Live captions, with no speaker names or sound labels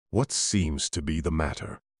What seems to be the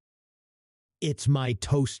matter? It's my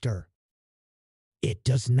toaster. It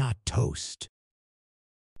does not toast.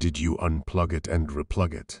 Did you unplug it and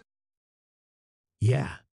replug it?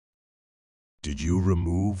 Yeah. Did you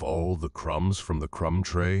remove all the crumbs from the crumb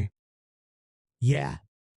tray? Yeah.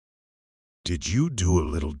 Did you do a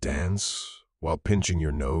little dance while pinching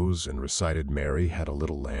your nose and recited Mary Had a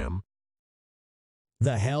Little Lamb?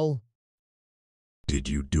 The hell? Did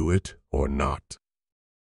you do it or not?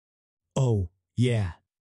 Oh, yeah.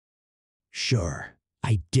 Sure,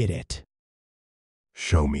 I did it.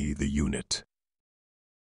 Show me the unit.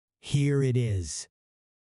 Here it is.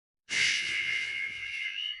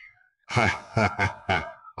 Ha ha ha ha.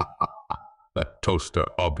 That toaster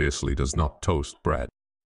obviously does not toast bread.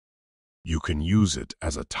 You can use it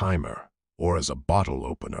as a timer or as a bottle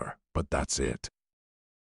opener, but that's it.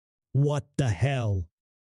 What the hell?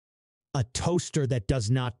 A toaster that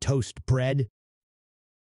does not toast bread?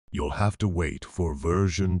 You'll have to wait for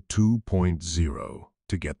version 2.0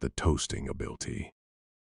 to get the toasting ability.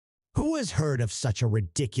 Who has heard of such a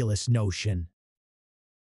ridiculous notion?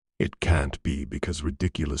 It can't be because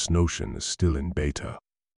Ridiculous Notion is still in beta.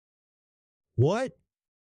 What?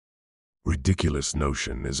 Ridiculous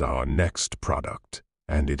Notion is our next product,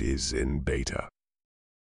 and it is in beta.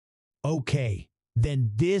 Okay,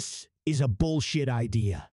 then this is a bullshit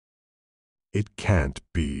idea. It can't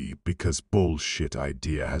be because bullshit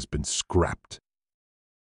idea has been scrapped.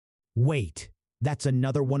 Wait, that's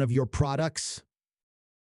another one of your products?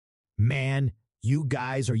 Man, you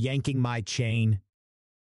guys are yanking my chain.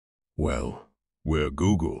 Well, we're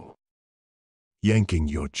Google. Yanking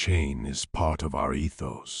your chain is part of our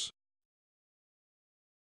ethos.